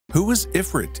Who was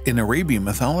Ifrit in Arabian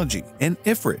mythology? An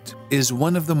Ifrit is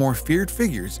one of the more feared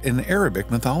figures in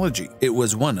Arabic mythology. It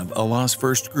was one of Allah's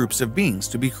first groups of beings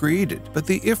to be created, but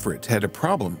the Ifrit had a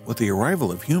problem with the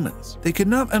arrival of humans. They could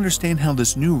not understand how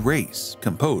this new race,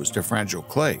 composed of fragile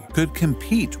clay, could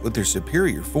compete with their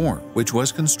superior form, which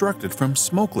was constructed from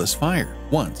smokeless fire.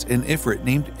 Once, an Ifrit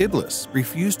named Iblis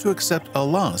refused to accept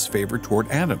Allah's favor toward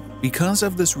Adam. Because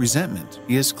of this resentment,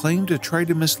 he is claimed to try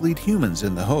to mislead humans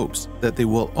in the hopes that they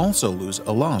will also lose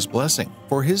Allah's blessing.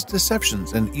 For his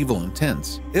deceptions and evil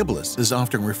intents, Iblis is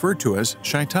often referred to as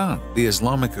Shaitan, the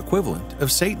Islamic equivalent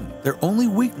of Satan. Their only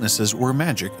weaknesses were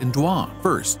magic and dua.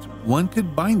 First, one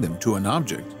could bind them to an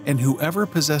object, and whoever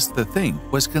possessed the thing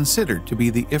was considered to be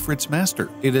the Ifrit's master.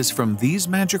 It is from these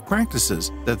magic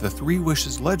practices that the Three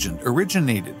Wishes legend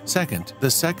originated. Second, the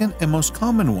second and most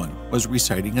common one was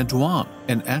reciting a dua,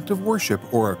 an act of worship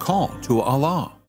or a call to Allah.